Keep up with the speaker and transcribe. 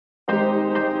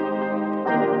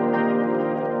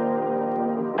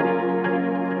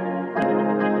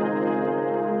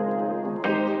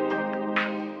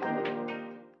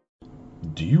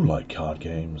like card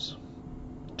games?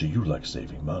 Do you like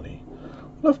saving money?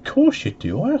 Well, of course you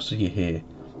do. Why else are you here?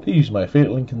 Please use my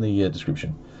affiliate link in the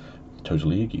description.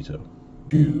 Totally Agito.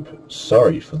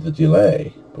 Sorry for the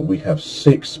delay, but we have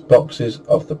 6 boxes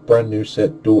of the brand new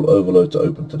set Dual Overload to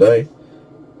open today.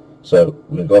 So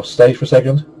we're going to go off stage for a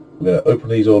second. We're going to open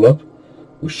these all up.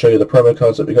 We'll show you the promo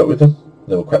cards that we got with them.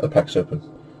 Then we'll crack the packs open.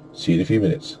 See you in a few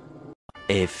minutes.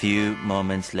 A few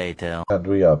moments later. And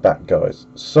we are back, guys.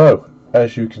 So,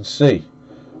 as you can see,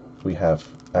 we have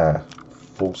our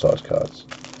full-size cards.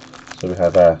 So we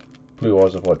have our Blue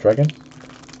Eyes of White Dragon.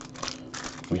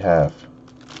 We have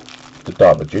the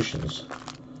Dark Magicians.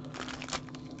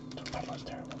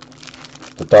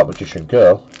 The Dark Magician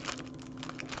Girl.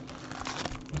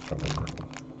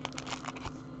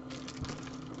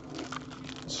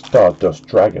 Stardust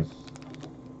Dragon.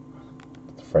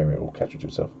 The frame rate will catch it to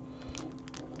itself.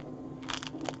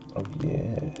 Oh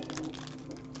yeah.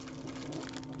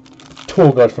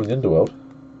 Tour Guide from the Underworld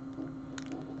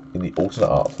in the alternate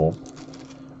art form,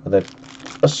 and then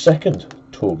a second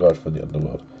Tour Guide from the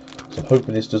Underworld. So I'm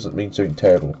hoping this doesn't mean something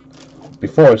terrible.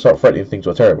 Before I start threatening things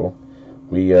were terrible,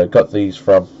 we got these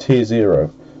from Tier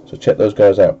 0, so check those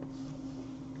guys out.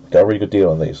 Got a really good deal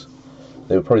on these.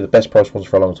 They were probably the best priced ones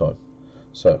for a long time.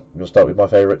 So we'll start with my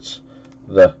favourites,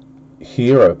 the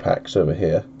Hero packs over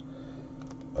here,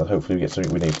 and hopefully we get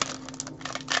something we need.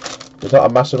 There's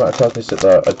not a massive amount of cards in this set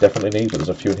that I definitely need, but there's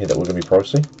a few in here that were going to be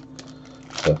pricey.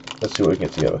 So let's see what we can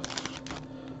get together.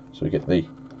 So we get the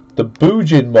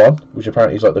Boojin one, which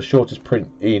apparently is like the shortest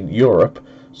print in Europe.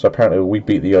 So apparently we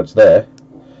beat the odds there.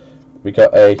 We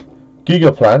got a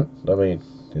Gigaplant. I mean,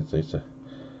 it's a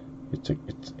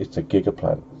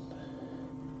Gigaplant.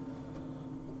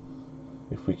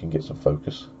 If we can get some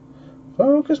focus.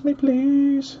 Focus me,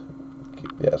 please.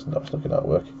 Yeah, it's not looking at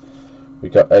work. We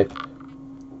got a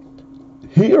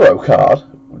Hero card,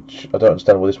 which I don't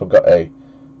understand why this one got a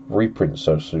reprint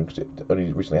so soon, because it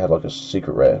only recently had like a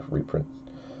secret rare reprint.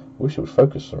 I wish it would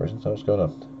focus for some reason. So what's going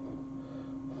on?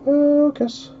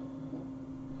 Focus.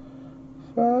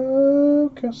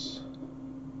 Focus.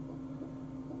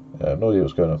 Yeah, I have no idea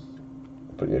what's going on.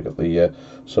 But yeah, got the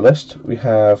Celeste. We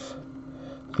have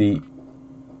the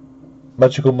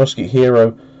Magical Musket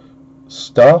Hero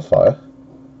Starfire.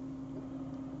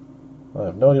 I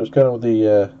have no idea what's going on with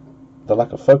the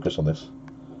lack of focus on this.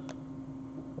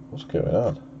 What's going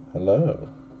on? Hello.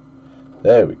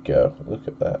 There we go. Look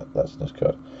at that. That's a nice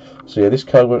card. So yeah, this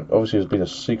card obviously has been a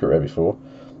secret rare before.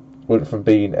 Went from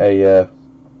being a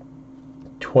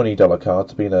 $20 card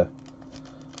to being a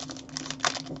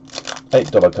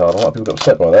 $8 card. A lot of people got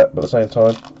upset by that, but at the same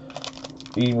time,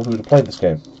 even if we would have played this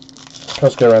game,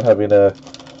 can't go around having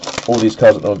all these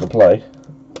cards that no one can play.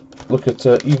 Look at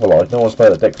Evil Eye. No one's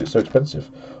played that deck because it's so expensive.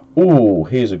 Ooh,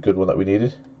 here's a good one that we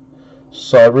needed.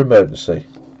 Cyber Emergency.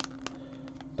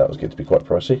 That was getting to be quite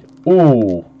pricey.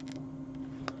 Ooh,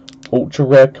 Ultra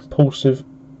Rare Compulsive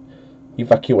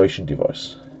Evacuation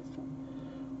Device.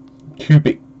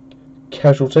 Cubic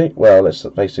Casualty. Well, let's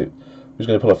face it, we was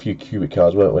going to pull a few cubic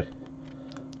cards, weren't we?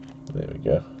 There we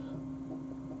go.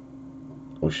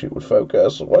 Wish it would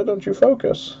focus. Why don't you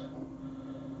focus?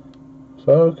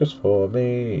 Focus for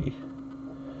me.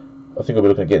 I think I'll be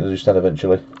looking at getting a new stand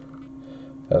eventually,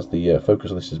 as the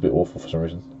focus on this is a bit awful for some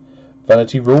reason.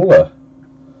 Vanity Ruler.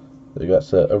 There you go,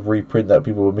 that's a reprint that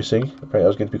people were missing. Apparently that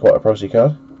was going to be quite a pricey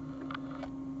card.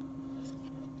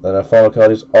 Then our final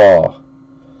card is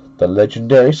the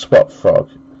legendary Spot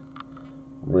Frog.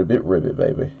 Ribbit, ribbit,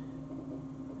 baby.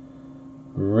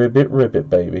 Ribbit, ribbit,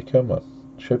 baby. Come on.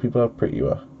 Show people how pretty you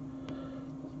are.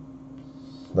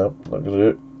 Nope, not going to do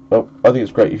it. Oh, I think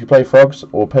it's great. If you play Frogs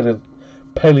or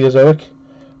Paleozoic,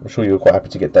 I'm sure you're quite happy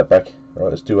to get that back.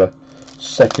 Alright, let's do a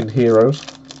second Heroes.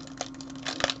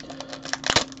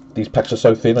 These packs are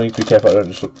so thin, I need to be careful I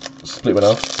don't just split one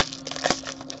off.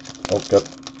 Oh, God.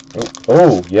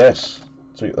 Oh, yes.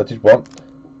 So I did want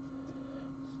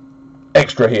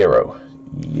Extra Hero.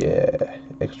 Yeah,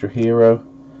 Extra Hero.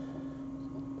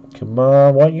 Come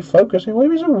on, why aren't you focusing? Why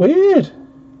are you so weird?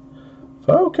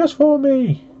 Focus for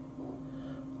me.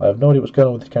 I have no idea what's going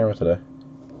on with this camera today.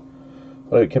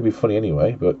 Well, it can be funny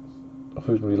anyway, but I thought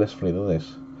it was going to be less funny than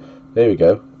this. There we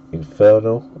go.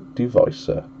 Infernal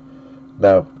Devicer.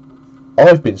 Now,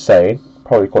 I've been saying,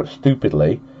 probably quite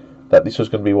stupidly, that this was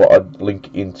going to be what I'd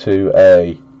link into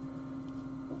a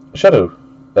Shadow,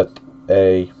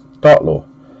 a Dark Law.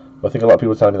 I think a lot of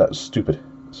people are telling me that's stupid.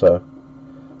 So,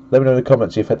 let me know in the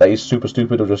comments if that is super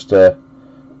stupid or just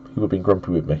people being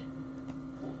grumpy with me.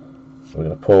 We're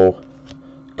going to pull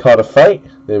Card of Fate.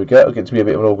 There we go. It'll get to be a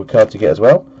bit of an awkward card to get as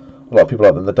well. A lot of people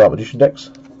like them in the Dark Magician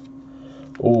decks.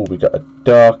 Oh, we got a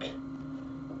Dark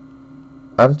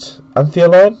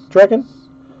Unsealing dragon.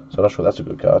 So I'm not sure that's a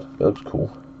good card. It looks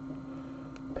cool.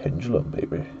 Pendulum,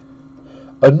 baby.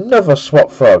 Another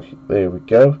swap frog. There we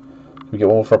go. We get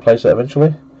one more for a playset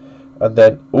eventually. And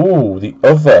then, ooh, the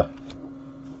other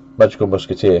magical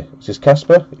musketeer. Is this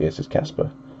Casper? Yes, it's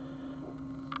Casper.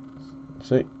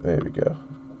 See, there we go.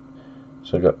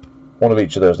 So we've got one of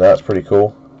each of those now. That's pretty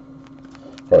cool.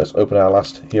 Right, let's open our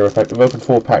last hero pack. We've opened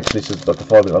 4 packs. This is like a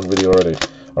 5-minute long video already.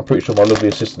 I'm pretty sure my lovely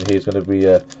assistant here is going to be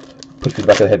pushing me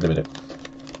back of the head in a minute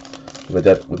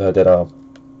with her dead arm.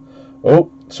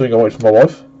 Oh, something I wanted from my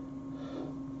wife.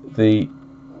 The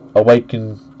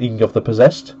Awakening of the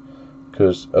Possessed,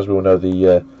 because as we all know,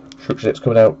 the structure that's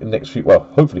coming out in the next few, well,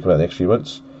 hopefully coming out in the next few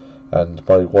months, and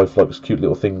my wife likes cute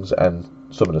little things and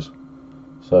summoners,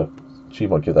 so she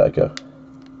might give that a go.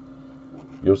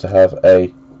 We also have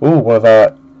one of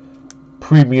our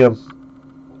premium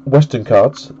Western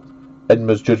cards,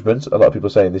 Edmund's Judgment. A lot of people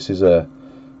are saying this is a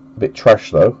bit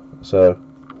trash though, so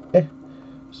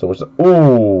So what's that?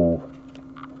 Ooh,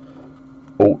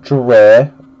 ultra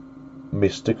rare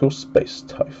mystical space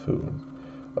typhoon.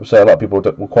 I'm saying a lot of people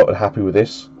were quite unhappy with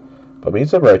this, but I mean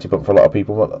it's a rarity bump for a lot of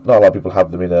people. Not a lot of people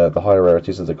have them in the higher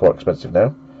rarities, as they're quite expensive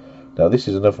now. Now this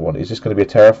is another one. Is this going to be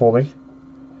a terraforming?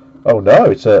 Oh no,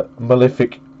 it's a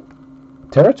malefic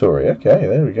territory. Okay,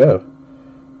 there we go.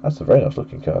 That's a very nice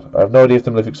looking card. I have no idea if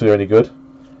the malefics are any good.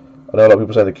 I know a lot of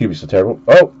people say the cubics are terrible.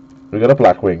 Oh, we got a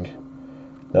Blackwing.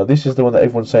 Now this is the one that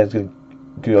everyone's saying is going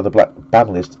to go on the black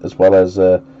ban list, as well as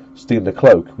Steam the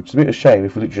Cloak, which is a bit of a shame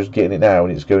if we're literally just getting it now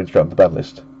and it's going straight on the ban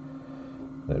list.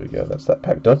 There we go, that's that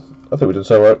pack done. I think we've done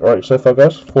so right so far,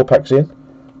 guys. 4 packs in.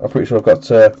 I'm pretty sure I've got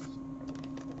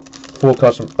 4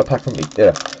 cards from a pack from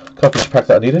cartridge pack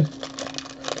that I needed.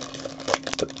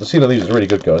 The seal on these is really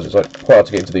good, guys. It's like quite hard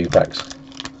to get into these packs.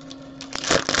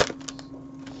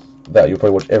 That you'll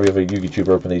probably watch every other YouTuber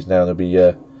open these now, and they'll be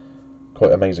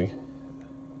quite amazing.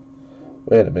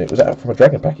 Wait a minute, was that from a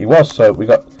dragon pack? It was. So we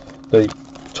got the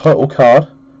title card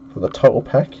from the title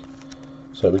pack.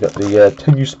 So we got the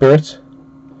Tenyu Spirit,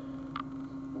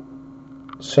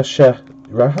 Sasha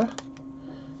Raha.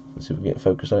 Let's see if we can get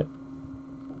focus on it.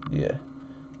 Yeah,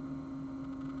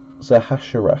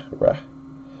 Zahashara.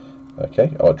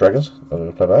 Okay, I like dragons. I'm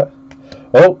going to play that.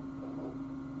 Oh,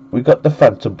 we got the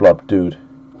Phantom Blob dude.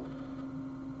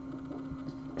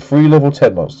 3 level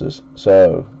 10 monsters.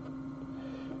 So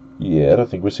yeah, I don't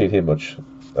think we're seeing him much.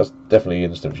 That's definitely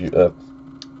instant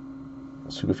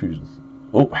super fusion.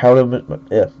 Oh, Herald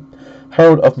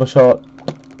of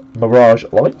Mirage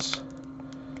Lights.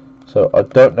 So I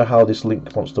don't know how this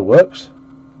Link monster works.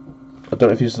 I don't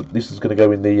know if this is going to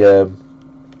go in the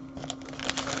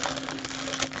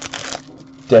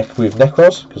deck with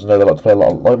Necros, because I know they like to play a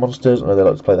lot of light monsters. I know they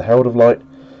like to play the Herald of Light.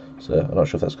 So I'm not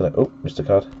sure if that's going to... Oh, missed a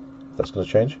card. If that's going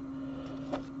to change.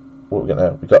 What we got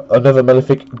now? We've got another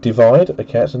Malefic Divide.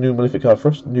 Okay, it's a new Malefic card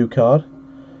for us. New card.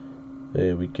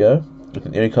 There we go. I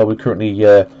think the only card we currently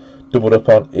doubled up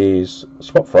on is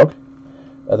Swap Frog.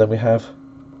 And then we have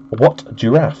What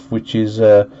Giraffe, which is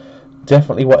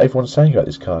definitely what everyone's saying about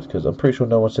this card, because I'm pretty sure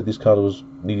no one said this card was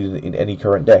needed in any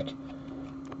current deck.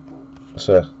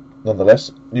 So,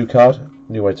 nonetheless, new card,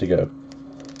 new way to go.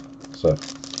 So,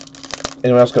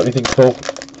 anyone else got anything cool?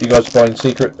 You guys buying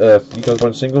secret? You guys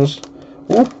buying singles?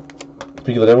 Ooh,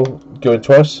 speaking of the devil, going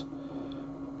twice.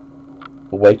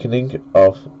 Awakening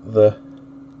of the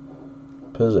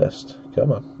Possessed.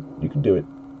 Come on, you can do it.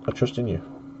 I trust in you.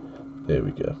 There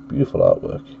we go. Beautiful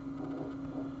artwork.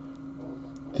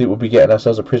 I think we'll be getting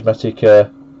ourselves a prismatic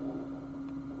Hinata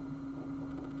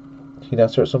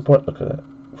at some point. Look at that.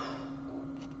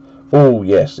 Oh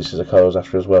yes, this is a card I was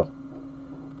after as well.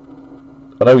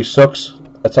 I know he sucks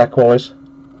attack wise,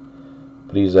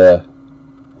 but he's a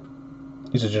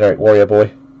generic warrior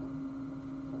boy,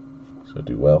 so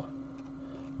do well.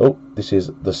 Oh, this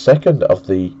is the second of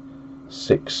the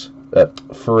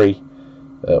 3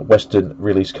 Western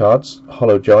release cards.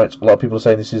 Hollow Giants. A lot of people are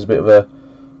saying this is a bit of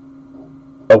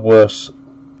a worse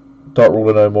Dark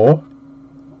Ruler No More.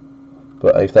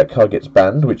 But if that card gets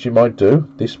banned, which it might do,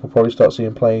 this will probably start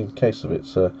seeing play in case of it.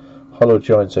 So, Hollow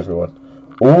Giants, everyone.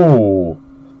 Ooh,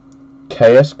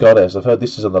 Chaos Goddess. I've heard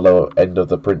this is on the lower end of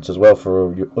the prints as well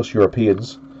for us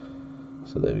Europeans.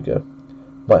 So there we go.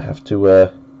 Might have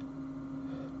to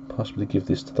possibly give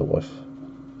this to the wife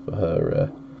for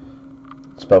her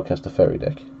Spellcaster Fairy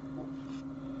deck.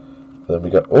 And then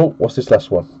we got, oh, what's this last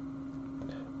one?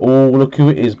 Oh, look who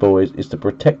it is, boys. It's the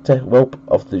Protector Whelp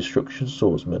of the Destruction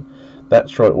Swordsman.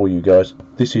 That's right, all you guys.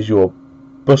 This is your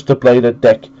Buster Blader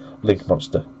deck Link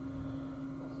monster.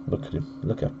 Look at him.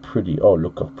 Look how pretty. Oh,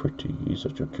 look how pretty. He's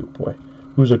such a cute boy.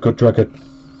 Who's a good dragon?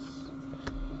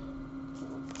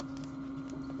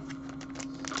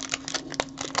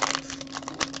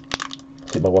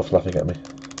 think my wife's laughing at me.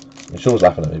 I mean, she was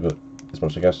laughing at me, but it's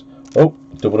much I guess. Oh,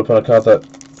 doubled up on a card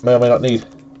that may or may not need.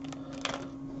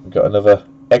 We've got another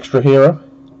extra hero.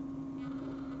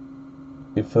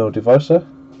 Infernal Devicer.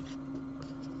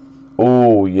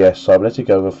 Oh yes, Cybernetic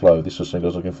Overflow. This was something I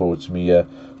was looking forward to me.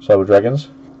 Cyber Dragons.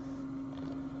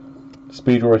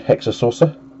 Speedroid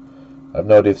Hexasorcer. I have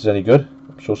no idea if it's any good.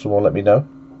 I'm sure someone will let me know.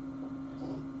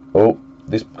 Oh,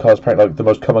 this card's apparently like the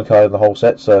most common card in the whole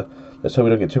set, so let's hope we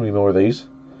don't get too many more of these.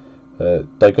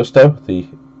 Daigusto, the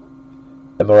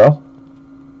MRL.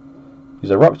 He's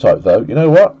a rock type though. You know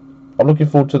what? I'm looking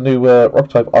forward to the new rock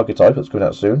type archetype that's coming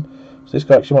out soon. So this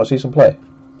guy actually might see some play.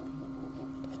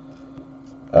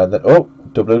 And then, oh,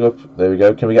 doubling up. There we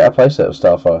go. Can we get a playset of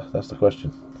Starfire? That's the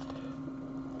question.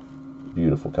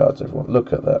 Beautiful cards, everyone.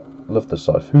 Look at that. Love the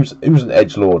scythe. Who's an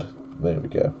edgelord? There we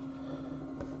go.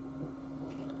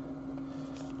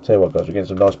 Tell you what, guys, we're getting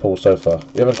some nice pulls so far.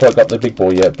 We haven't quite got the big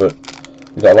boy yet, but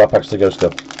we've got a lot of packs to go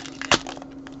still.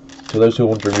 For those who are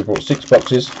wondering, we brought 6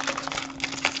 boxes,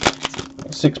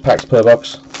 6 packs per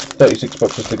box, 36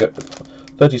 boxes to go,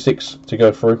 36 to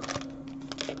go through.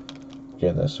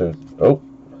 Getting there soon. Oh,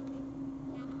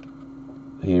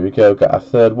 here we go. Got our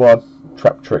third one.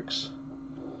 Trap Tricks.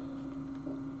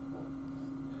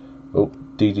 Oh,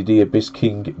 DDD Abyss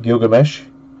King Gilgamesh.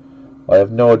 I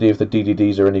have no idea if the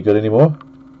DDDs are any good anymore.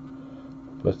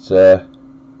 But,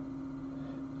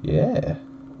 yeah,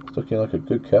 it's looking like a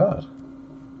good card.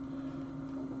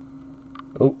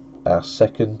 Oh, our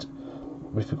second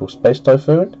Mythical Space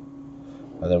Typhoon.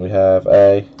 And then we have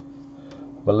a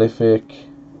Malefic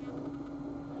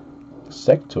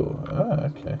Sector. Ah,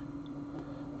 okay.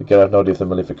 Again, I have no idea if the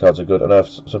Malefic cards are good. I know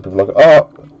some people are like,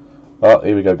 oh,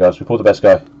 here we go, guys. We pulled the best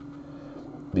guy.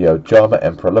 The Ojama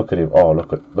Emperor. Look at him. Oh,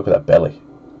 look at that belly.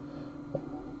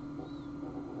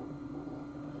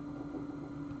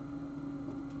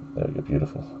 There we go.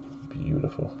 Beautiful.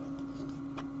 Beautiful.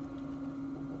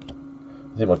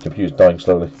 I think my computer's dying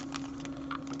slowly.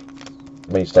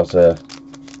 I may start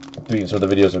deleting some of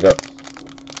the videos I've got.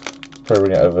 Probably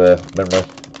running out of memory.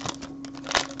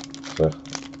 So,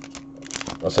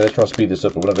 I'll say let's try and speed this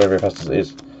up, but we're not going very fast as it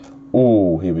is.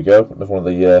 Ooh, here we go. Another one of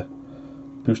the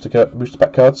booster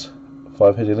pack cards.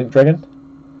 5-headed Link Dragon.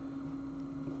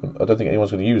 I don't think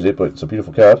anyone's going to use it, but it's a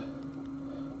beautiful card.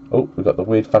 Oh, we've got the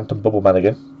weird Phantom Bubble Man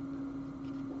again.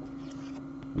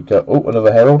 We've got, oh,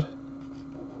 another Herald.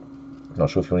 Not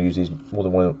sure if you want to use these more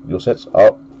than one of your sets.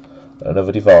 Oh,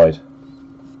 another Divide.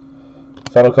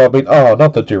 Final card being, oh,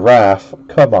 not the Giraffe.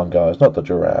 Come on, guys, not the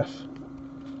Giraffe.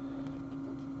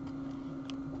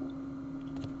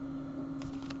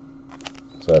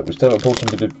 So we still haven't pulled some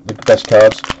of the best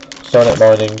cards. Signet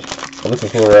Mining. I'm looking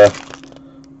for a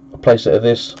playset of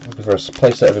this. Looking for a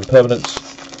playset of Impermanence.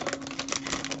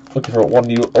 Looking for one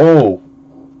new. Oh,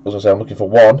 I was gonna say I'm looking for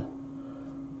one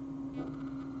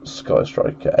Sky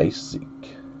Striker ASIC.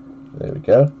 There we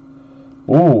go.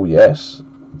 Oh yes,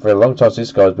 for a long time since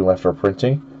this guy's been after a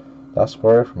printing. Last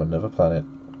Warrior from Another Planet.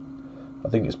 I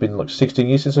think it's been like 16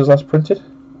 years since it was last printed.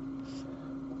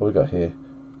 What we got here?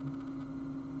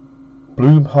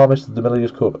 Bloom Harvest the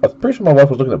Melodious Corp. I'm pretty sure my wife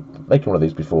was looking at making one of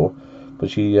these before, but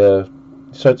she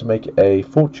decided to make a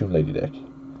Fortune Lady deck.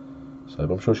 So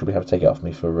I'm sure she'll be happy to take it off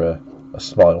me for a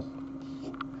smile.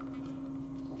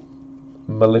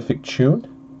 Malefic Tune.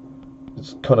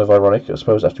 It's kind of ironic, I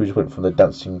suppose, after we just went from the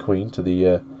Dancing Queen to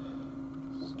the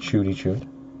Tuney Tune.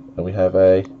 And we have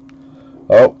a...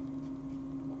 oh!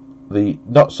 The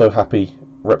not so happy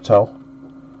Reptile.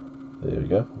 There we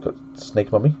go. We've got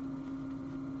Snake Mummy.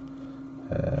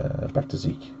 Back to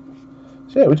Zeke.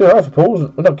 So yeah, we're doing alright for pulls.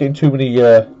 We're not getting too many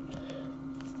the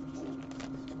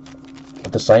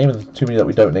same and too many that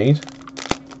we don't need.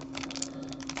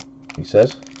 He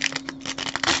says.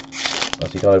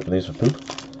 As he can't open these for poop.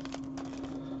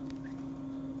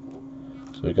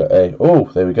 So we got a, oh,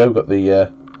 there we go, we've got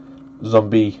the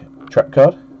zombie trap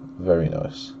card. Very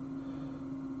nice.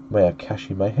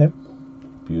 Mayakashi Mayhem.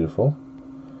 Beautiful.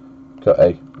 Got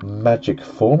a magic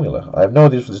formula. I have no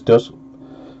idea what this does.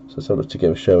 So let's have a look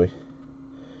together, shall we?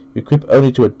 You equip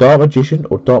only to a Dark Magician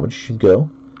or Dark Magician Girl.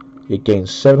 It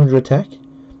gains 700 attack.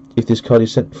 If this card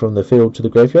is sent from the field to the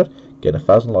graveyard, gain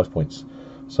 1,000 life points.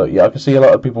 So yeah, I can see a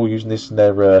lot of people using this in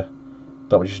their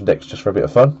Dark Magician decks just for a bit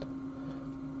of fun.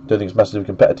 Don't think it's massively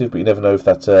competitive, but you never know if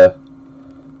that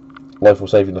life will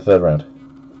save you in the 3rd round.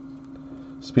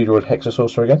 Speedroid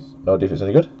Hexasorcer again. No idea if it's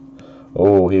any good.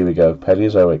 Oh, here we go.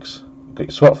 Paleozoics. Got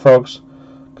your Swat Frogs.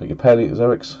 Got your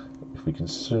Paleozoics. If we can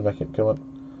soon make it, come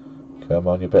on. Come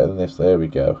on, you're better than this. There we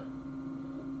go.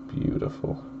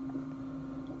 Beautiful.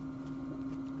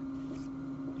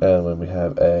 And when we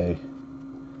have a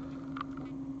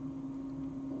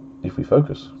If we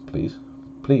focus, please,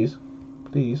 please,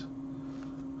 please,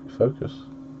 focus.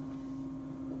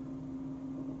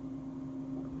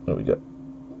 There we go.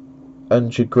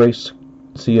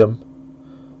 Angigracium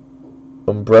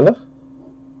Umbrella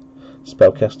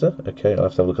Spellcaster. Okay, I'll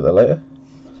have to have a look at that later.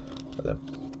 And then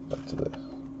back to there.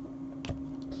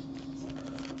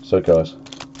 So guys,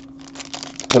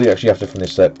 what do you actually after from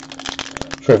this set?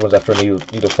 I'm sure everyone's after a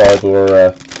needle fibre or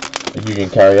a Union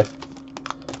carrier.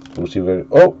 We'll see.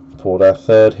 Oh, pulled our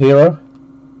third hero.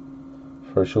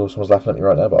 Very sure someone's laughing at me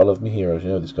right now, but I love me heroes. You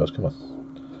know these guys. Come on.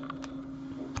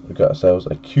 We've got ourselves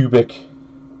a cubic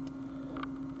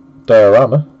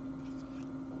diorama.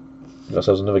 Got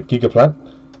ourselves another gigaplant.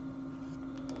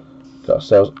 Got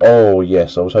ourselves. Oh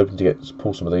yes, I was hoping to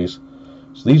pull some of these.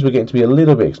 So these were getting to be a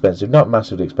little bit expensive, not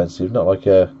massively expensive, not like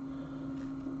a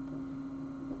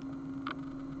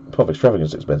Pop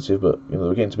Extravagance expensive, but you know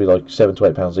they're getting to be like £7 to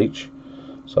 £8 each.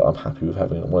 So I'm happy with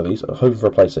having one of these. I'm hoping for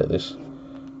a playset of this.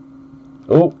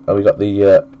 Oh, and we got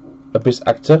the Abyss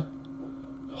Actor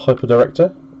Hyper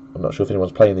Director. I'm not sure if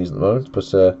anyone's playing these at the moment,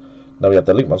 but now we have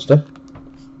the Link Monster.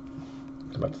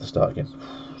 Come back to the start again.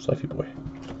 Sophie boy.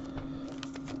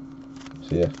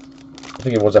 So yeah, I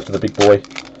think everyone's after the big boy.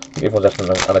 I think everyone's after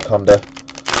an Anaconda.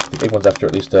 I think everyone's after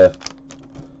at least a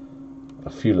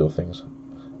few little things.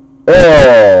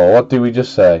 Oh, what do we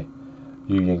just say?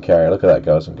 Union carrier. Look at that,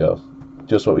 guys and girls.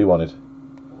 Just what we wanted.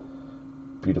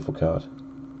 Beautiful card.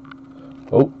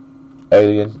 Oh,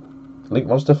 Alien Link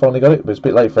Monster finally got it, but it's a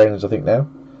bit late for aliens, I think, now.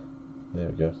 There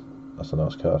we go. That's a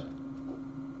nice card.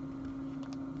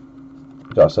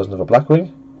 We got ourselves another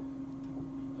Blackwing,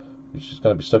 which is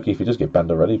going to be sucky if he does get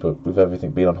banned already. But with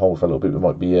everything being on hold for a little bit, we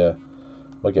might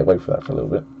get away for that for a little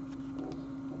bit.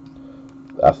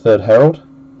 Our third Herald,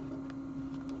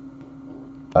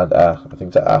 and I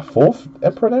think that's our fourth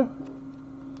Emperor now.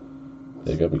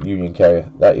 There you go. But Union carrier.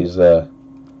 That is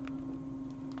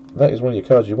one of your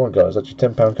cards you want, guys. That's your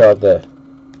 £10 card there.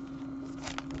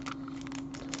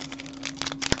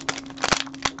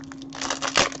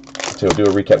 So we'll do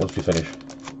a recap once we finish.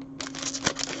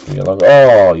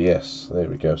 Oh yes, there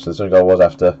we go. So the only guy I was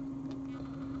after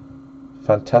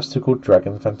Fantastical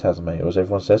Dragon Phantasme, or as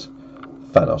everyone says,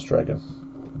 Thanos Dragon.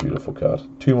 Beautiful card.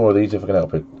 Two more of these if I can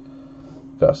help it.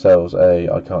 Got ourselves a.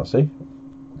 I can't see.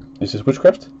 This is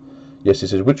Witchcraft. Yes,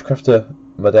 this is Witchcrafter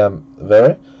Madame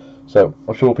Vere. So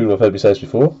I'm sure people have heard me say this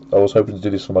before. I was hoping to do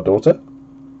this for my daughter,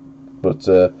 but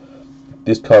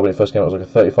this card when it first came out was like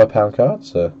a £35 card.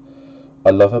 So I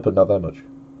love her, but not that much.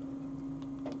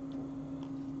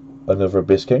 Another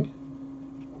Abyss King.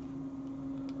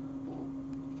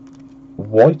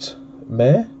 White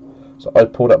Mare. So I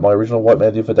pulled out my original White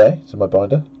Mare the other day to my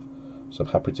binder. So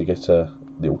I'm happy to get the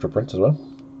Ultra Print as well.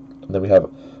 And then we have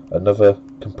another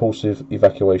Compulsive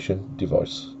Evacuation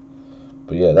Device.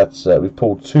 But yeah, that's we've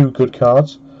pulled two good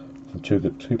cards from two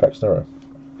packs in a row.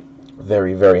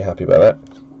 Very, very happy about that.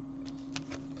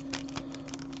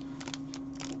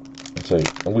 And so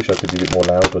I wish I could be a bit more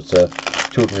loud, but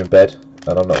children are in bed,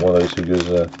 and I'm not one of those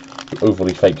who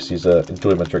overly fakes his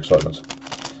enjoyment or excitement.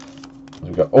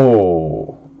 We go.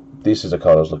 Oh, this is a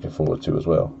card I was looking forward to as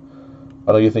well.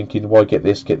 I know you're thinking, why get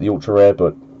this? Get the ultra rare,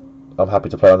 but I'm happy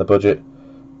to play on the budget.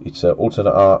 It's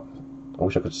alternate art. I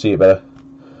wish I could see it better.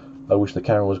 I wish the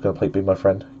camera was going to be my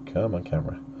friend. Come on,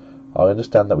 camera. I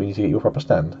understand that we need to get you a proper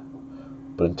stand,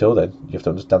 but until then, you have to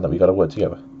understand that we got to work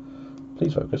together.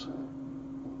 Please focus.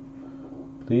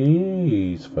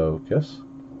 Please focus.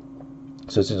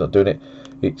 So since it's not doing it,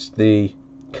 it's the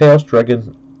Chaos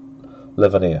Dragon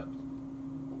Levaneer.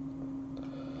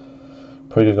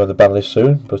 Probably going to go on the ban list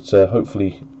soon, but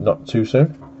hopefully not too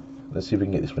soon. Let's see if we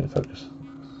can get this one in focus.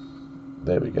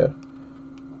 There we go.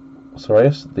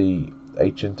 Sorius, the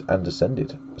Ancient and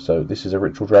Ascended. So this is a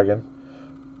Ritual Dragon.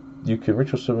 You can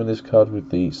Ritual Summon this card with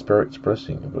the Spirit's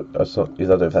Blessing, but I don't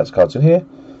know if that's cards in here,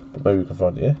 but maybe we can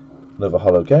find it here. Another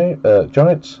Hollow Giant. Another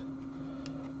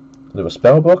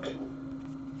Spellbook.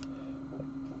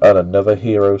 And another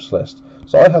Hero Celeste.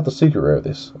 So I have the secret rare of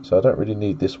this, so I don't really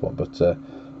need this one, but I'll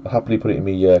happily put it in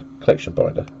my collection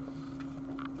binder.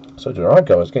 So doing alright,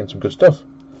 guys, getting some good stuff.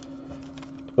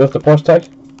 Worth the price tag?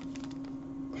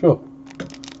 Sure.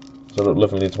 So I look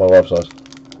lovingly into my wife's eyes.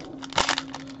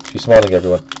 She's smiling,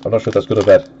 everyone. I'm not sure if that's good or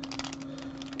bad.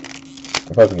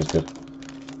 I'm hoping it's good.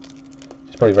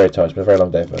 She's probably very tired. It's been a very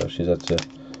long day for her. She's had to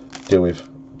deal with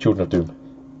Children of Doom.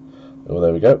 Oh,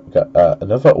 there we go. We've got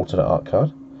another alternate art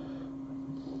card.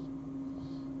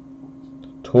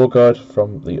 Tour Guide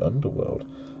from the Underworld.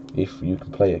 If you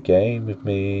can play a game with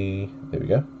me. There we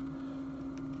go.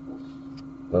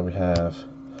 When we have...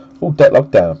 Oh, Deck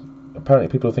Lockdown. Apparently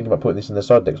people are thinking about putting this in their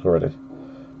side decks already.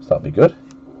 So that'll be good.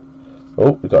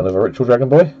 Oh, we got another Ritual Dragon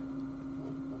Boy.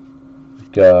 We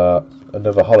got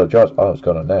another Hollow Giant. Oh, what's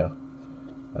going on now?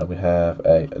 And we have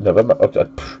another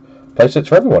playsets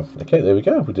for everyone. Okay, there we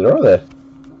go. We did alright there.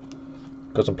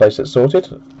 Got some playsets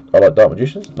sorted. I like Dark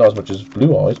Magicians. Not as much as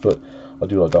Blue Eyes, but I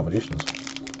do like Dark Magicians.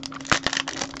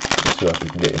 Let's see what else we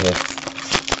can get in here.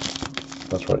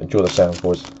 That's right. Enjoy the sounds,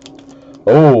 boys.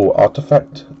 Oh,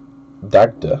 Artifact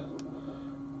Dagda.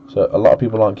 So a lot of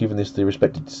people aren't giving this the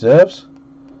respect it deserves,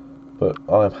 but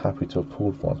I am happy to have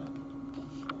pulled one.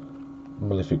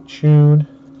 Malefic Tune.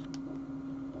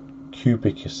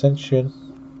 Cubic Ascension.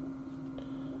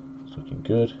 It's looking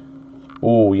good.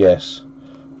 Oh yes.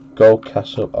 Gold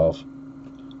Castle of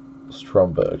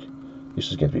Stromberg. This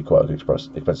is going to be quite an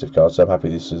expensive card, so I'm happy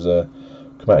this has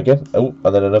come out again. Oh,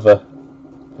 and then another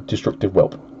Destructive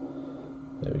Whelp.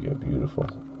 There we go, beautiful.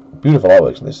 Beautiful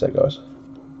artworks in this set, guys.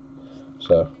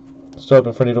 So, still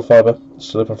open for a Needle Fiber,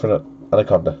 still open for an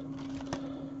Anaconda.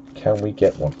 Can we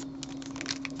get one?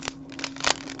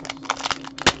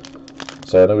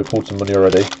 So I know we pulled some money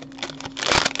already,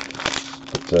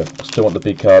 but I still want the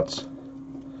big cards,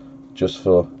 just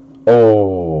for...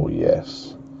 Oh,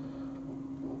 yes.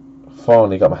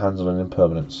 Finally got my hands on an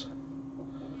Impermanence.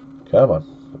 Come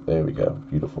on. There we go.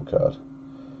 Beautiful card.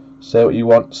 Say what you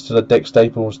want. Still a deck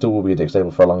staple, and still will be a deck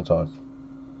staple for a long time.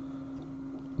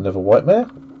 Another White Mare.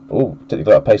 Oh,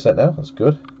 technically I'll paste that now. That's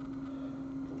good.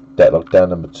 Deadlock down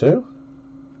number 2.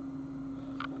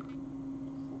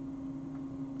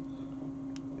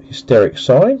 Hysteric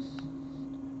Sign.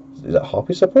 Is that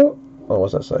Harpy support? Oh,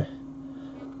 what does that say?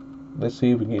 Let's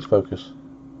see if we can get to focus.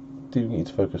 See if we can get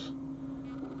to focus.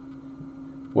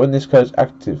 When this card is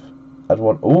active, add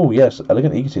one. Oh yes,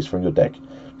 Elegant Egotist from your deck to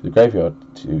the graveyard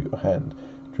to your hand.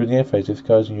 During the end phase, if the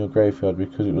card is in your graveyard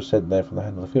because it was sent there from the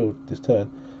hand of the field this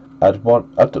turn, add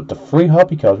up to 3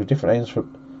 Harpy cards with different names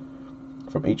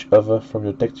from each other from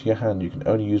your deck to your hand. You can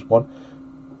only use one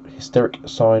Hysteric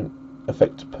Sign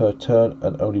effect per turn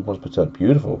and only once per turn.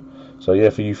 Beautiful. So yeah,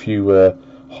 for you few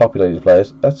Harpy Ladies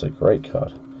players, that's a great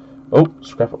card. Oh,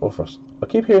 Scrap It All for us. I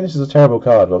keep hearing this is a terrible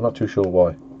card, but I'm not too sure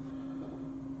why.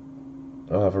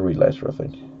 I'll have a read later, I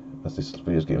think. As this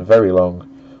video is getting very long,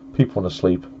 people want to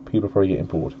sleep, people are probably getting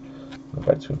bored. And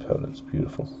back to Impermanence.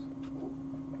 Beautiful.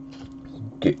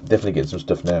 Definitely getting some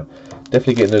stuff now.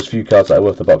 Definitely getting those few cards that are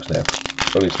worth the box now.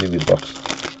 Or at least nearly the box.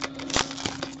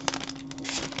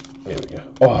 Here we go.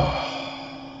 Oh,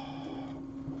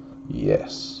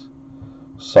 yes.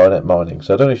 Signet Mining.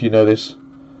 So I don't know if you know this.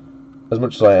 As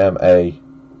much as I am a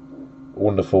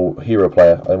wonderful hero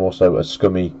player, I'm also a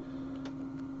scummy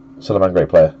Salamangreat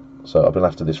player. So I've been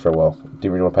after this for a while.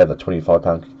 Didn't really want to pay that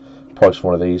 £25 price for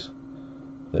one of these.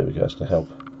 There we go, it's going to help.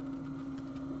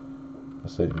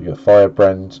 Let's see, we got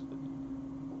Firebrand.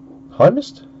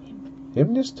 Hymnist?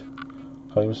 Hymnist?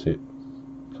 Can't even see it.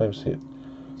 Can't even see it.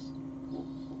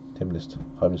 Hymnist.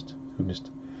 Hymnist. Hymnist.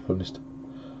 Hymnist.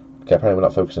 Okay, apparently we're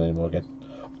not focusing anymore again.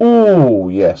 Oh,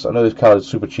 yes. I know this card is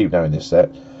super cheap now in this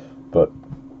set, but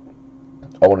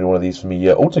I wanted one of these for me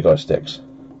Altergeist decks.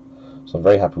 So I'm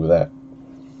very happy with that.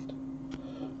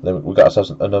 Then we got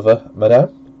ourselves another Madame.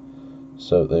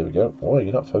 So there we go. Why are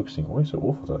you not focusing? Why are you so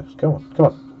awful today? Come on, come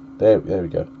on. There we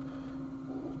go.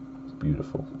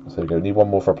 Beautiful. So there we go. We need one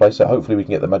more for a playset. Hopefully we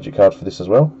can get the magic card for this as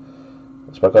well.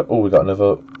 So we got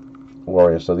another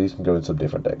Warrior. So these can go in some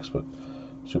different decks, but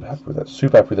super happy with that.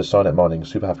 Super happy with the Signet Mining.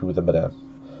 Super happy with the Madame.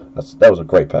 That was a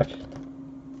great pack.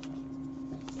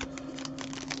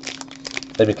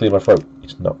 Let me clear my throat.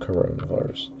 It's not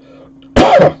coronavirus.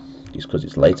 It's because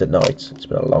it's late at night. It's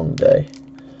been a long day,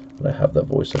 and I have the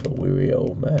voice of a weary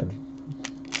old man.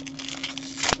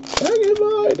 Back in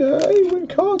my day, when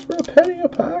cards were a penny a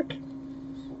pack.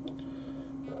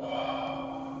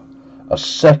 A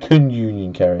second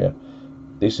Union Carrier.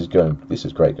 This is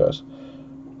great, guys.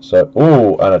 So,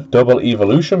 and a double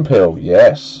Evolution Pill.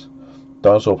 Yes.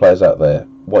 Dinosaur players out there,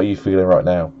 what are you feeling right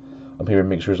now? I'm hearing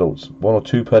mixed results. 1 or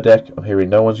 2 per deck. I'm hearing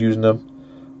no one's using them.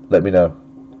 Let me know.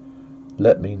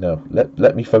 Let me know.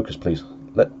 Let me focus, please.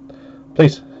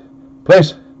 Please.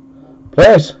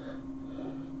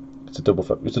 It's a double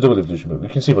evolution move. You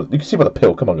can see by the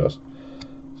pill. Come on, guys.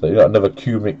 So you got another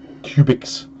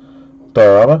Cubix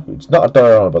diorama. It's not a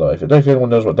diorama, by the way. I don't know if anyone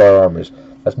knows what diorama is.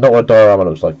 That's not what a diorama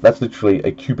looks like. That's literally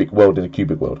a cubic world in a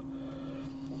cubic world.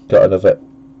 Got another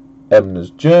Emna's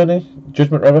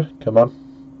Judgment rather. Come on.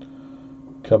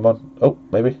 Oh,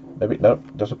 maybe. No.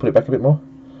 Just put it back a bit more.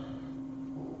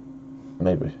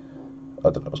 Maybe. I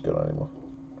don't know what's going on anymore.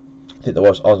 I think the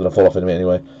arm's going to fall off in a minute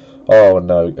anyway. Oh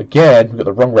no. Again, we got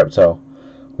the wrong reptile.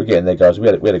 We're getting there, guys. We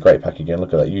had a great pack again.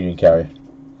 Look at that Union Carrier.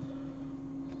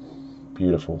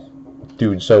 Beautiful.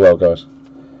 Doing so well, guys.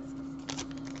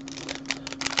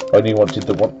 Only wanted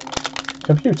the one.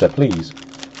 Computer, please.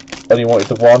 Only wanted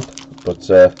the one, but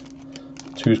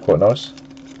two's quite nice.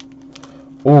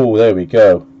 Oh, there we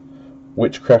go.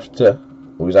 Witchcrafter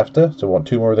was after, so I want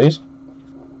 2 more of these.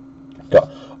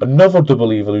 Got another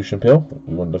double evolution pill.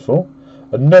 Wonderful.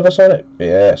 Another Sonic.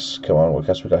 Yes, come on, what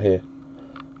else we got here?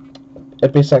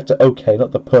 Abyss Actor, okay,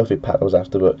 not the perfect pack I was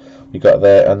after, but we got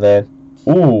there, and then,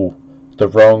 ooh, the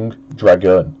wrong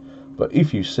dragon. But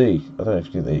if you see, I don't know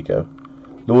if you, there you go.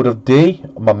 Lord of D,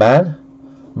 my man,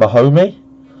 my homie,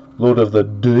 Lord of the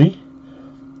D,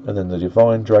 and then the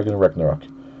Divine Dragon Ragnarok.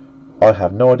 I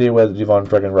have no idea where the Divine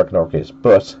Dragon Ragnarok is,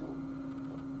 but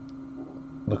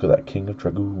look at that King of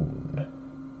Dragoon.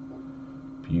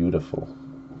 Beautiful.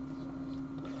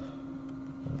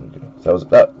 There we go.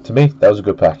 That to me, that was a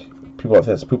good pack. People think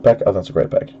that's a poop pack. I think that's a great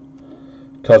pack.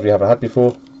 Cards we haven't had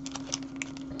before.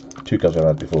 2 cards we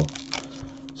haven't had before.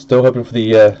 Still hoping for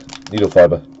the Needle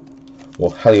Fiber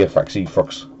or Halifaxy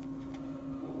Fox.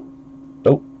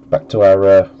 Oh, back to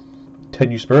our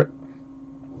Tenue Spirit.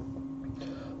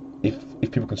 If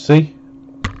people can see,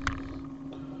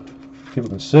 people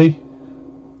can see,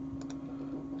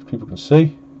 people can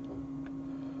see,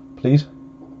 please,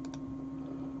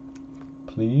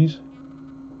 please.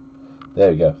 There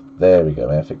we go. There we go.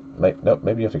 No,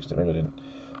 maybe I fixed it. Maybe I didn't.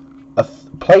 A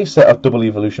play set of double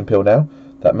evolution pill now.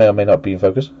 That may or may not be in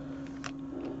focus.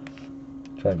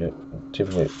 Try and get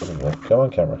it. Come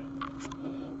on, camera.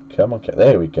 Come on,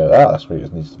 there we go. Ah, that's where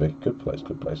it needs to be. Good place.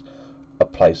 Good place. A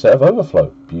play set of Overflow.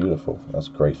 Beautiful. That's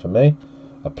great for me.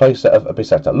 A play set of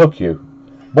Abyss Actor. Look, you.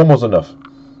 One was enough.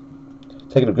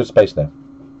 Taking up good space now.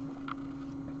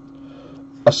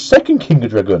 A second King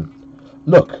of Dragoon.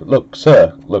 Look,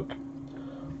 sir. Look.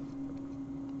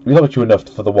 We love you enough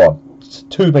for the one.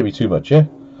 2 maybe too much, yeah?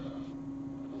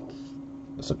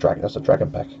 That's a dragon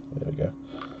pack. There we go.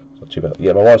 It's not too bad.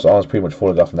 Yeah, my wife's arm's pretty much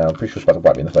falling off now. I'm pretty sure she's about to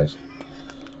whack me in the face.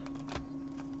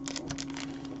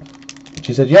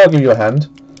 She said, yeah, I'll give you a hand.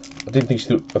 I think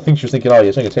she was thinking, oh yeah,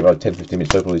 it's only going to take me like 10-15 minutes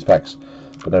to open all these packs.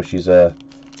 But no, she's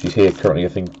here currently, I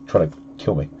think, trying to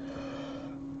kill me.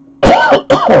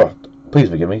 Please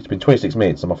forgive me. It's been 26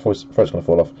 minutes and my throat's going to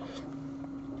fall off.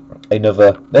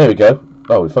 Another, there we go.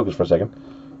 Oh, we focused for a second.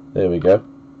 There we go.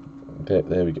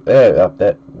 There we go.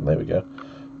 There we go.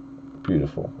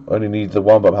 Beautiful. Only need the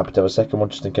one, but I'm happy to have a second one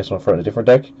just in case I'm throwing a different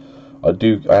deck. I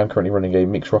am currently running a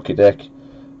mixed rocket deck.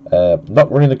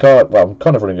 Not running the guard. Well, I'm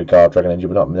kind of running a guard dragon engine,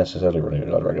 but not necessarily running a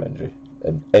guard dragon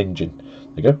engine.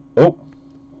 There you go. Oh,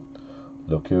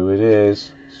 look who it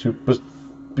is! Super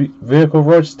Vehicle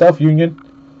Road Stealth Union.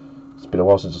 It's been a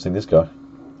while since I've seen this guy.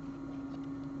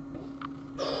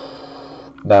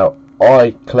 Now,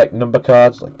 I collect number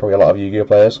cards, like probably a lot of Yu-Gi-Oh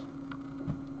players.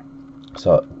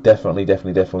 So definitely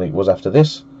was after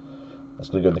this. That's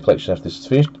going to go in the collection after this is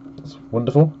finished. That's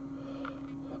wonderful.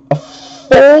 A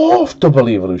 4th double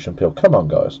evolution pill. Come on,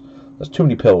 guys. That's too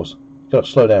many pills. You've got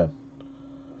to slow down.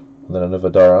 And then another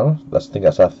diorama. I think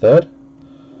that's our 3rd.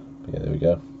 But yeah, there we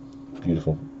go.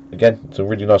 Beautiful. Again, some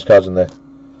really nice cards in there.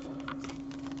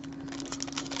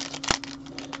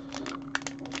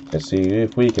 Let's see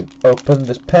if we can open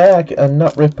this pack and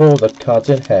not rip all the cards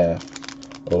in half.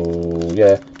 Oh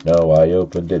yeah, no, I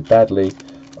opened it badly.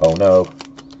 Oh no.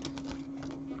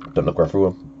 Don't look right through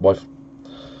him. Wife.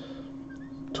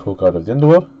 Tour Guide of the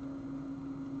Underworld.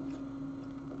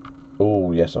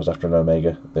 Oh yes, I was after an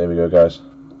Omega. There we go, guys.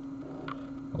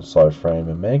 Side frame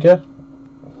Omega.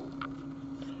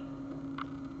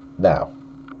 Now,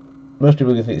 most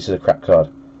people are going to think this is a crap card.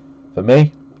 For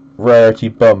me, rarity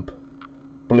bump.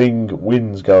 Bling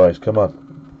wins, guys. Come on.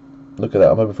 Look at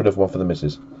that. I'm hoping for another one for the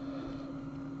missus.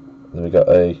 Then we got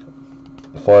a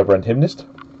Firebrand Hymnist.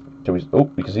 We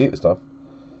can see it this time.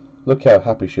 Look how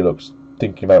happy she looks,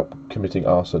 thinking about committing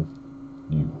arson.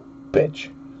 You bitch.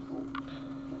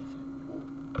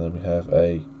 And then we have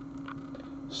a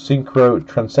Synchro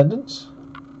Transcendence.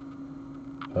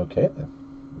 Okay then.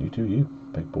 You do you,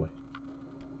 big boy.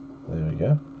 There we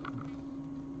go.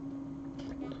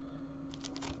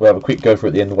 We'll have a quick go for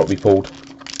at the end of what we pulled,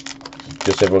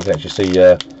 just so everyone can actually see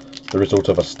the result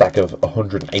of a stack of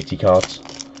 180 cards.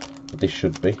 That this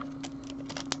should be.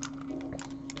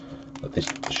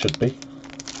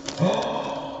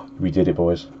 We did it,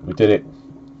 boys. We did it.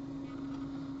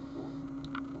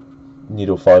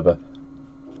 Needle Fiber.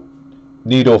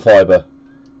 Needle Fiber.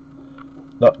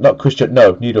 Not Christian.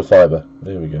 No, Needle Fiber.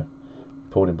 There we go.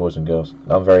 Pulled in, boys and girls.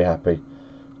 I'm very happy.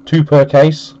 2 per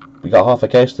case. We got half a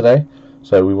case today.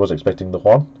 So we was expecting the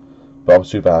 1, but I'm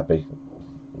super happy.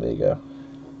 There you go.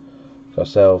 Got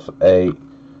ourselves a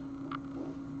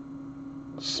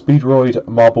Speedroid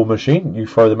marble machine. You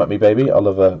throw them at me, baby. I'll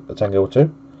love a tango or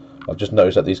 2. I've just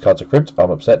noticed that these cards are crimped.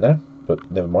 I'm upset now,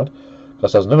 but never mind. Got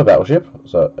ourselves another battleship.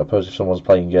 So I suppose if someone's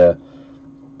playing the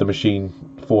machine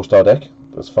 4-star deck,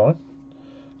 that's fine.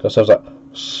 Got ourselves a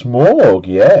Smorg.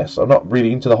 Yes, I'm not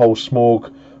really into the whole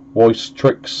Smorg voice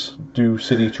tricks, do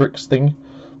silly tricks thing,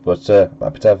 but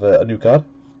happy to have a new card.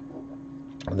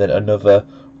 And then another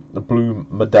blue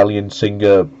medallion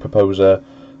singer, proposer,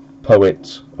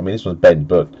 poet. I mean, this one's bent,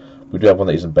 but we do have one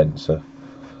that isn't bent, so.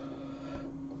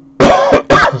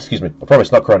 Excuse me. I promise,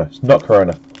 it's not Corona. It's not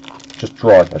Corona. It's just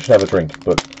dry. I should have a drink,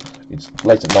 but it's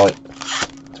late at night.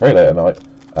 It's very late at night,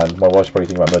 and my wife's probably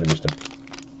thinking about murdering me still.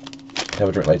 Have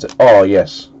a drink later. Oh,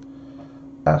 yes.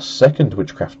 Our second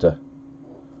Witchcrafter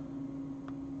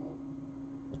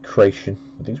creation.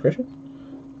 I think it's creation.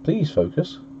 Please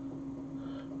focus.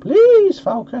 Please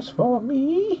focus for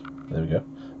me. There we go.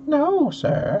 No,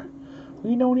 sir.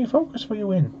 We can only focus for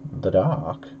you in the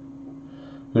dark.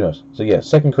 Who knows? So yeah,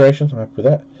 second creation. I'm happy with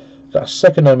that. Got a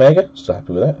second Omega. Still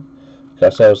happy with that. Got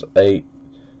ourselves a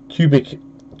cubic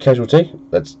casualty.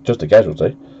 That's just a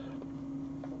casualty.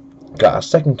 Got a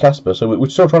second Casper. So we're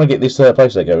still trying to get this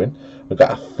playset going. We've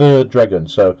got a third dragon.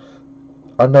 So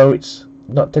I know it's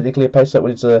not technically a playset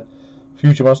when it's a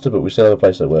future monster, but we still have a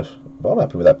playset worth. But I'm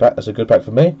happy with that pack. That's a good pack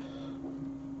for me. A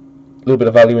little bit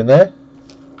of value in there.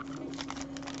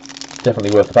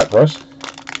 Definitely worth the pack price.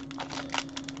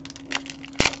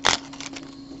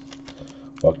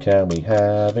 What can we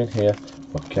have in here?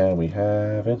 What can we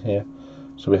have in here?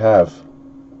 So we have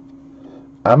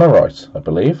Amorite, I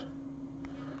believe.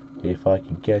 If I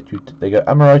can get you to... There you go.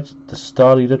 Amorite, the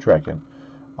Star Leader Dragon.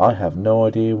 I have no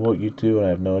idea what you do, and I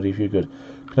have no idea if you're good.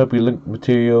 Cannot be linked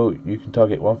material. You can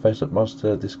target one face-up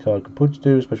monster. This card can punch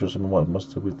to. Special summon one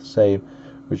monster with the same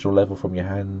original level from your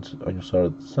hand on your side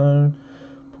of the zone.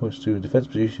 Points to a defense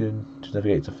position. To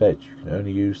navigate its effect, you can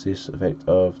only use this effect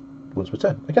of once per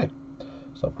turn. Okay.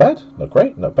 It's not bad, not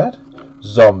great, not bad.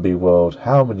 Zombie world.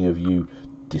 How many of you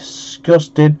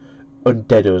disgusting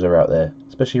undeados are out there?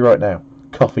 Especially right now.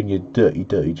 Coughing your dirty,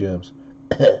 dirty germs.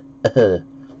 In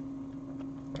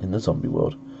the zombie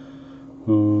world.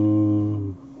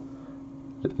 Ooh.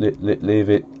 Live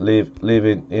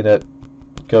in a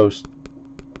ghost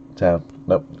town.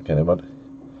 Nope, okay, never mind.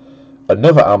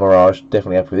 Another Armorage.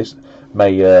 Definitely happy with this.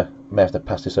 May have to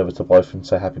pass this over to wife and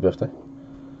say happy birthday.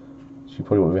 She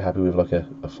probably won't be happy with like a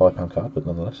 £5 card, but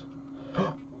nonetheless.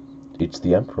 It's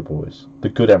the Emperor, boys. The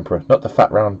good Emperor, not the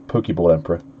fat round Pokeball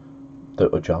Emperor. The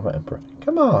Ojama Emperor.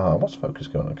 Come on, what's focus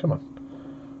going on? Come on.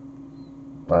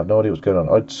 I have no idea what's going on.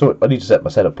 I need to set my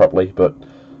setup properly, but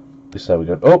this is how we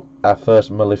go. Oh, our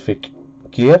first Malefic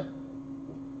gear.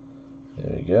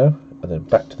 There we go. And then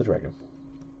back to the dragon.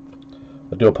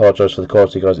 I do apologise for the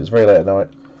quality, guys. It's very late at night.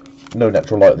 No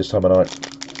natural light at this time of night.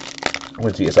 I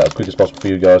wanted to get this out as quick as possible for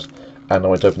you guys. And I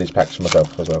went to open these packs for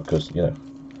myself as well, because, you know.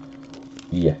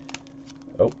 Yeah.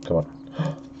 Oh, come on.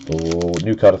 Oh,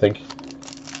 new card, I think.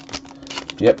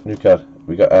 Yep, new card.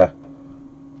 We got a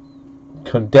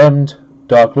Condemned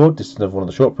Dark Lord. This is another one of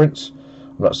the short prints.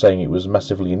 I'm not saying it was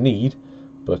massively in need,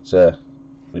 but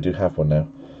we do have one now.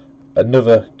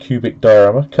 Another Cubic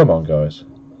Diorama. Come on, guys.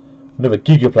 Another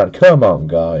Gigaplant. Come on,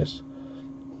 guys.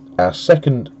 Our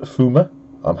second Fuma.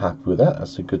 I'm happy with that.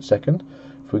 That's a good second.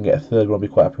 If we can get a third one, I'll be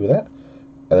quite happy with that.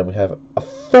 And then we have a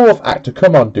fourth actor.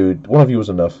 Come on, dude. One of you was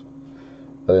enough.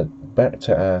 And then back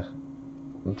to our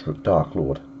Dark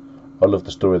Lord. I love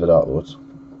the story of the Dark Lords.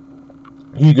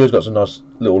 Yu-Gi-Oh's got some nice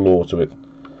little lore to it.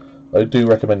 I do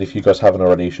recommend, if you guys haven't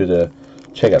already, you should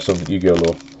check out some Yu-Gi-Oh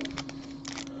lore.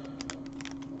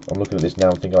 I'm looking at this now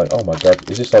and thinking, like, oh my god,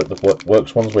 is this like the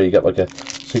Works ones where you get like a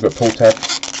secret pull tab?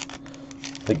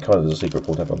 I think kind of there's a secret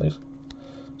pull tab on these.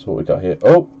 So what we got here?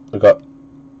 Oh, we got.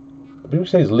 People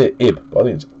say it's Ib, but I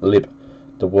think it's Lib,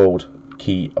 the World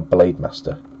Key Blade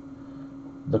Master.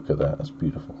 Look at that, that's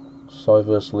beautiful.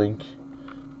 Cyverse Link.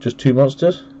 Just two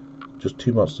monsters? Just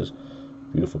two monsters.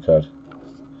 Beautiful card.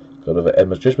 Got another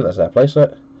Emma's Judgment, that's our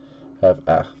playset. Have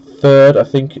our third, I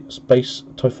think, Space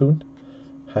Typhoon.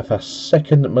 Have our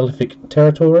second Malefic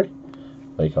Territory.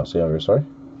 No, you can't see over here, sorry.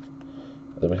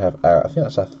 And then we have our, I think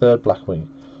that's our third Blackwing.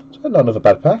 So not another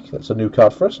bad pack. That's a new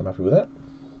card for us, I'm happy with that.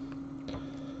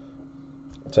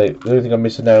 So the only thing I'm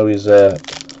missing now is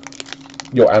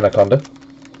your Anaconda.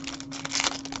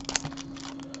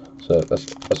 So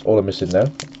that's all I'm missing now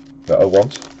that I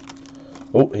want.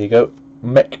 Oh, here you go.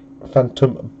 Mech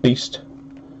Phantom Beast.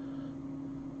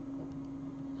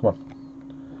 Come on.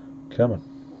 Come on.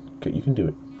 Okay, you can do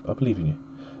it. I believe in you.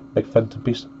 Mech Phantom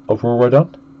Beast of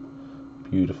Rorodon.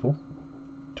 Beautiful.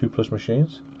 2+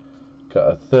 machines.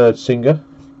 Got a third Singer.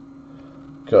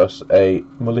 Got us a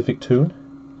Malefic Toon.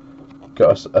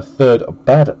 Got us a third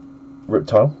Bad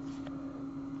Reptile.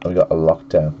 And we got a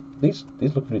lockdown. These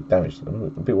look a bit damaged. I'm a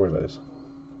bit worried about this.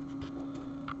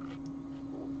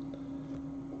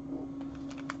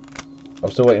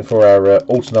 I'm still waiting for our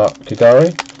alternate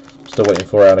Kagari. Still waiting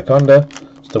for our Anaconda.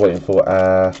 Still waiting for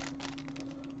our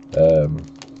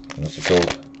what's it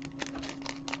called?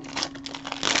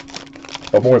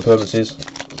 Oh, more impermanences.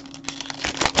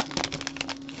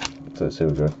 So let's see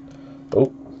what we're going.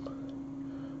 Oh,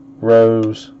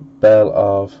 Rose, Belle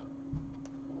of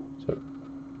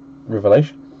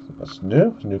Revelation. That's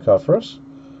new. It's a new card for us.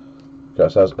 Got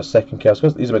ourselves a second Chaos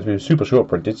Ghost. These are meant to be super short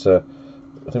printed, so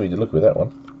I think we did look with that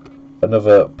one.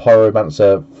 Another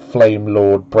Pyromancer, Flame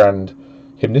Lord, Brand,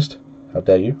 Hymnist. How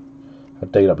dare you? How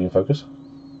dare you not be in focus?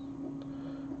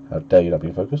 How dare you not be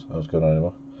in focus? Oh, what's going on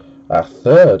anymore? Our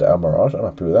third Almirage. I'm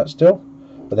happy with that still.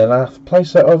 And then our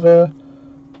playset of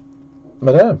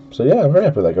Madame. So yeah, I'm very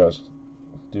happy with that, guys.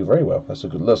 Do very well. That's a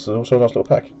good. That's also a nice little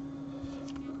pack.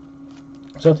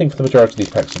 So I think for the majority of these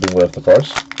packs have been worth the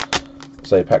price.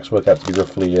 So packs work out to be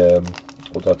roughly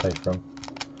what did I pay from?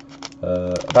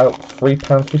 About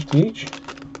 £3.50 each.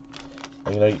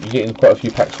 And, you know, you're getting quite a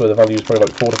few packs where the value is probably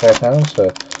like £4 to £5.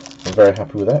 So I'm very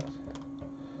happy with that.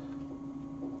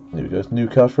 There we go. New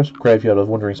card for us. Graveyard of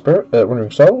Wandering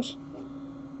Souls.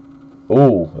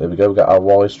 Oh, there we go. We got our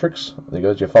Wise Strix. There you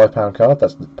go. It's your £5 card.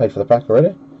 That's paid for the pack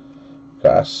already.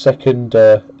 Got our second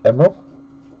Emerald.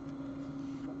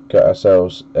 Got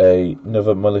ourselves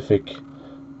another Malefic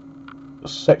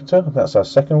Sector. That's our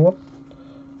second one.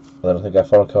 And then I think our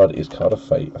final card is Card of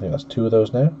Fate. I think that's 2 of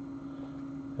those now.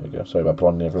 There we go. Sorry about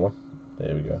blinding everyone.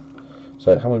 There we go.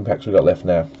 So how many packs we got left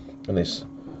now in this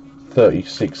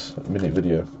 36-minute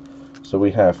video? So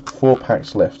we have 4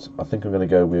 packs left. I think I'm going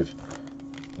to go with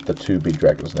the 2 big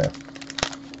dragons now.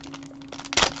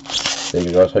 There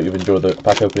you go, guys. Hope you've enjoyed the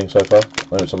pack opening so far.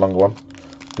 I know it's a longer one.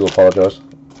 Do apologise.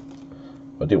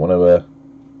 I didn't want to.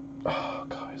 Oh,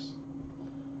 guys,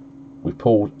 we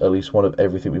pulled at least one of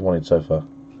everything we wanted so far.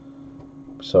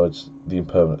 Besides the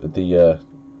impermanent, the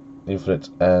infinite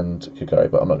and Kikari,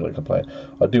 but I'm not going to complain.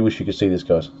 I do wish you could see this,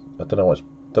 guys. I don't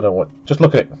know what. Just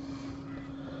look at it.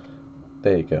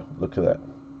 There you go. Look at that.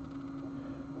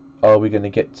 Are we going to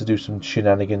get to do some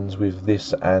shenanigans with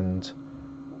this and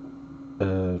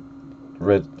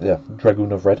Red? Yeah,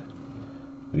 Dragoon of Red.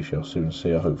 We shall soon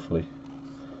see. Hopefully.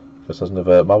 First, there's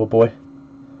another Marble Boy.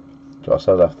 Got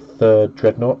ourselves our third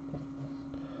Dreadnought.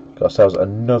 Got ourselves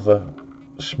another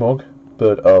Smog,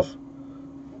 Bird of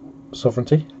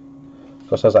Sovereignty.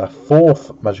 Got ourselves our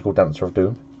 4th Magical Dancer of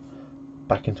Doom.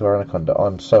 Back into our Anaconda.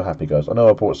 I'm so happy, guys. I know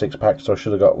I bought 6 packs, so I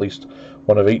should have got at least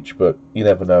one of each, but you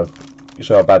never know. You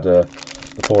saw how bad the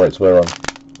pull rates were on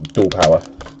dual power.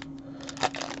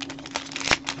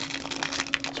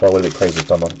 So I went a bit crazy this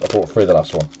time. I bought 3 of the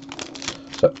last one.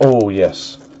 So, oh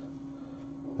yes.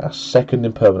 Our second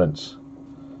impermanence.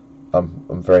 I'm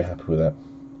very happy with that.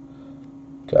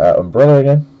 Got our Umbrella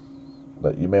again,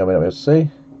 that you may or may not be able to see.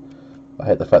 I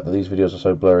hate the fact that these videos are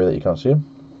so blurry that you can't see them.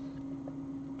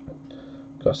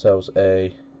 Got ourselves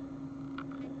a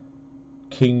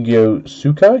Kingyo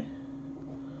Sukai.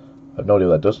 I have no idea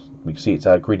what that does. We can see it's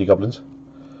our Greedy Goblins.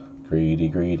 Greedy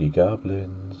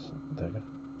Goblins. There we go.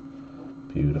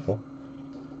 Beautiful.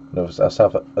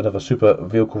 Another Super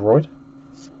Vehicle Roid.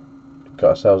 Got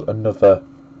ourselves another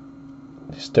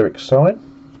Hysteric Sign.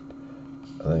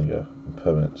 And there you go.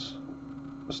 Impermanence.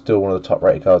 Still one of the top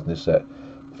rated cards in this set.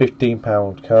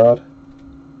 £15 card.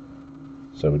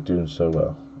 So we're doing so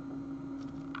well.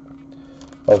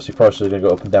 Obviously prices are going to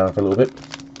go up and down for a little bit,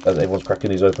 as everyone's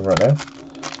cracking these open right now.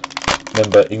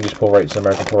 Remember, English pull rates and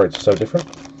American pull rates are so different.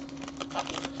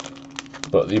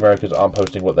 But the Americans aren't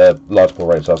posting what their large pull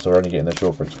rates are, so we're only getting their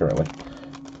short prints currently.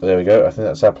 But there we go. I think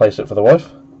that's our playset for the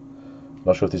wife.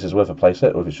 Not sure if this is worth a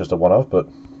playset or if it's just a one-off, but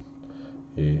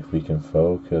if we can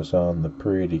focus on the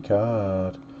pretty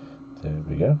card. There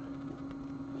we go.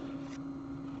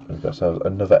 We've got ourselves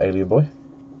another alien boy.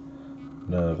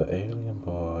 Another alien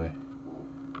boy.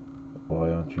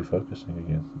 Why aren't you focusing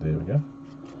again? There we go.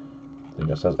 We've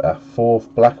got ourselves our 4th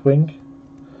Blackwing.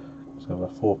 So our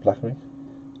 4th Blackwing.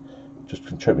 Just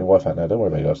can choke my wife out now. Don't worry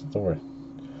about it, guys. Don't worry.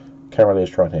 Carolee is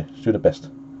trying here. She's doing her best.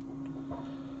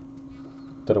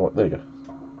 Don't know what. There you go.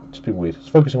 It's been weird. It's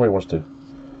focusing where he wants to.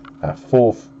 Our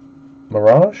 4th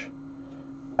Mirage.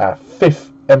 Our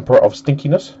 5th Emperor of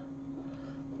Stinkiness.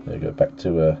 There you go. Back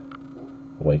to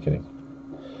Awakening.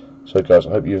 So, guys, I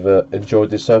hope you've enjoyed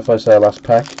this so far. It's our last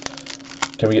pack.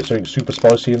 Can we get something super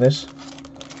spicy in this?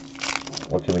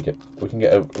 What can we get? We can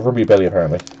get a Rummy Belly,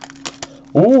 apparently.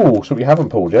 Ooh, so we haven't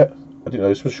pulled yet. I didn't know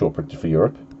this was short printed for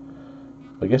Europe.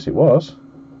 I guess it was.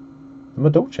 The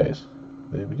Madolches.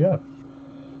 There we go.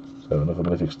 So another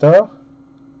Malefic Star.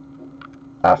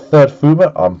 Our third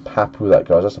Fuma, I'm happy with that,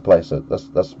 guys. That's a playset.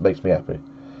 That makes me happy.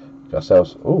 Got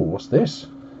ourselves. Oh, what's this?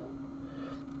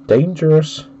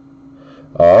 Dangerous.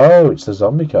 Oh, it's the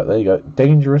zombie card. There you go.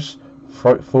 Dangerous,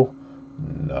 frightful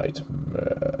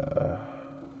nightmare.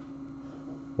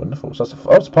 Wonderful. So that's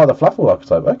it's part of the Flaffle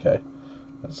archetype. Okay,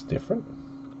 that's different.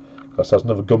 Got ourselves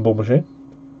another gumball machine.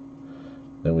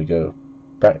 Then we go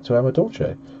back to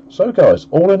Amadolce. So, guys,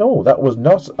 all in all, that was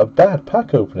not a bad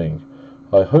pack opening.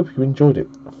 I hope you enjoyed it.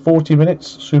 40 minutes,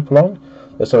 super long.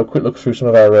 Let's have a quick look through some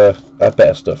of our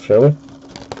better stuff, shall we?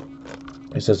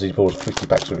 He says he pulls 50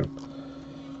 packs with him.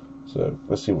 So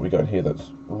let's see what we got in here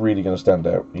that's really going to stand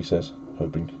out. He says,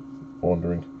 hoping,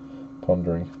 wandering,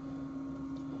 pondering,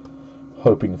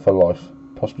 hoping for life.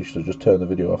 Possibly should have just turned the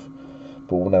video off,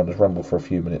 but we'll now just ramble for a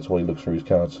few minutes while he looks through his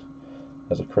cards.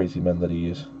 As a crazy man that he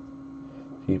is.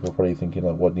 People are probably thinking,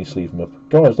 like, why didn't he sleeve them up?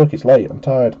 Guys, look, it's late. I'm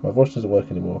tired. My voice doesn't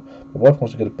work anymore. My wife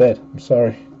wants to go to bed. I'm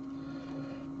sorry.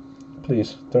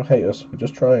 Please, don't hate us. We're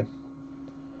just trying.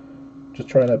 Just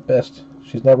trying our best.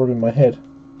 She's now rubbing my head.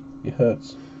 It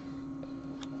hurts.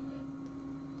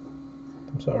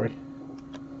 I'm sorry.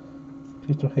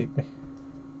 Please don't hate me.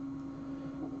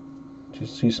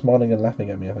 She's smiling and laughing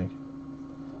at me, I think.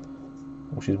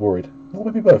 Or she's worried. Or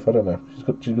maybe both, I don't know. She's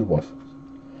a good wife.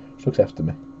 She looks after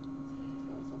me.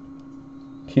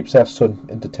 Keeps our son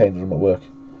entertained when I'm at work.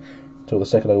 Until the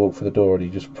second I walk through the door and he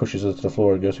just pushes us to the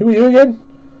floor and goes, "Who are you again?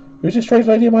 Who's this strange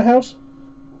lady in my house?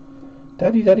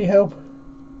 Daddy, Daddy, help."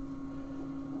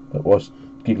 That was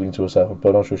giggling to herself, but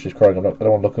I'm not sure she's crying. I don't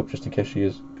want to look up just in case she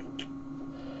is.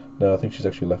 No, I think she's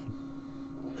actually laughing.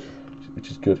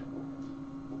 Which is good.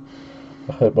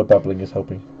 I hope my babbling is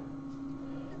helping.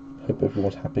 I hope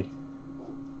everyone's happy.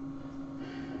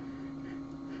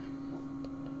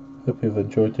 Hope you've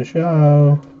enjoyed the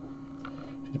show.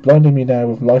 She's blinding me now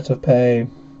with light of pain.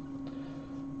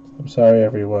 I'm sorry,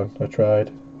 everyone. I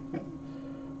tried.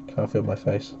 Can't feel my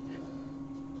face.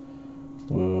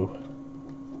 Whoa.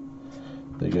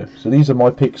 There you go. So these are my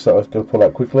picks that I'm going to pull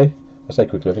out quickly. I say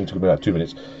quickly, I think it's going to be about 2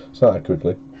 minutes. It's not that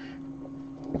quickly.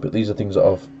 But these are things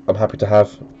that I'm happy to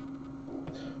have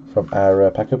from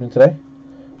our pack opening today.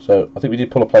 So I think we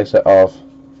did pull a playset of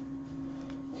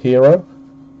Hero.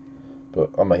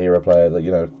 But I'm a Hero player, that,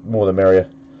 you know, more the merrier.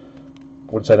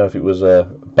 I wouldn't say no if it was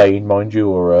Bane, mind you,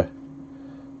 or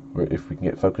if we can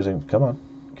get focusing. Come on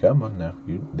now.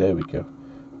 There we go.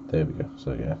 There we go.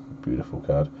 So yeah, beautiful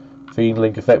card. Fiend,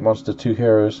 Link, Effect Monster, 2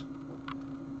 heroes.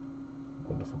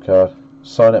 Wonderful card.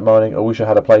 Signet Mining. I wish I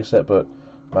had a playset, but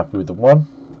I'm happy with the one.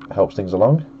 It helps things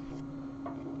along.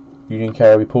 Union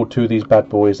Carrier. We pulled 2 of these bad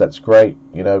boys. That's great.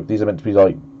 You know, these are meant to be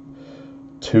like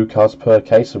 2 cards per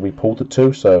case, and we pulled the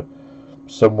 2, so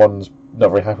someone's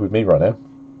not very happy with me right now.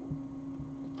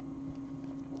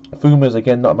 Fuma's,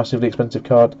 again, not a massively expensive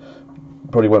card.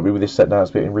 Probably won't be with this set now.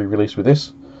 It's getting re-released with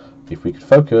this. If we could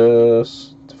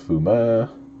focus. Fuma.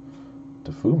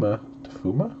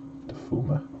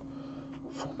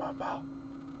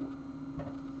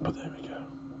 But there we go.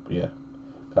 But yeah.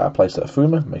 Got a playset of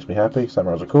Fuma. Makes me happy.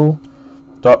 Samurais are cool.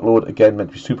 Dark Lord, again, meant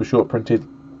to be super short printed.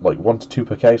 Like 1 to 2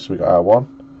 per case. So we got our 1.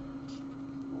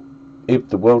 Ib,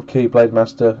 the World Key, Blade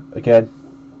Master, again,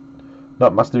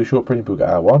 not massively short printing, but we got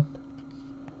our 1.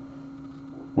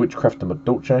 Witchcraft and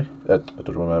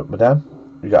Madame.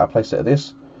 We got our playset of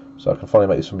this, so I can finally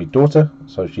make this for my daughter,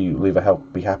 so she will either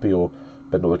be happy or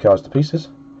bend all the cards to pieces.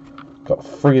 Got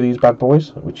 3 of these bad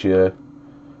boys, which I'm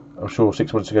sure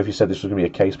 6 months ago, if you said this was going to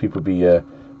be a case, people would be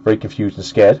very confused and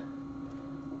scared.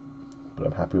 But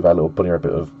I'm happy with our little bunny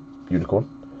rabbit of unicorn.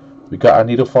 We got our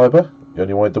Needle Fiber. You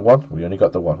only wanted the 1? We only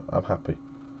got the 1. I'm happy.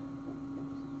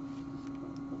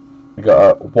 We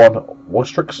got 1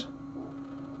 Wostrix.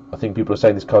 I think people are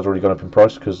saying this card's already gone up in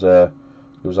price because it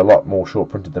was a lot more short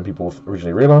printed than people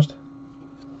originally realised.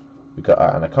 We got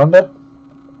our Anaconda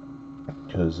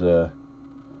because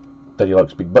Daddy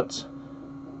likes big butts.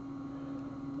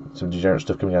 Some degenerate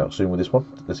stuff coming out soon with this one,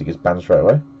 unless it gets banned straight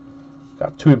away.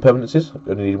 Got 2 impermanences.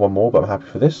 Only need 1 more, but I'm happy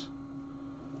for this.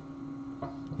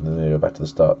 And then we go back to the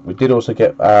start. We did also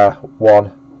get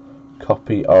 1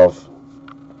 copy of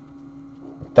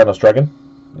Thanos Dragon.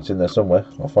 It's in there somewhere.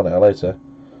 I'll find it out later.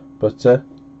 But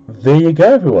there you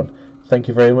go, everyone. Thank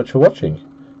you very much for watching.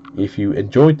 If you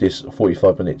enjoyed this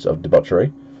 45 minutes of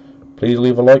debauchery, please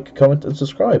leave a like, comment, and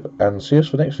subscribe. And see us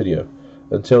for the next video.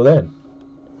 Until then,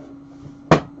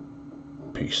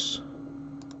 peace.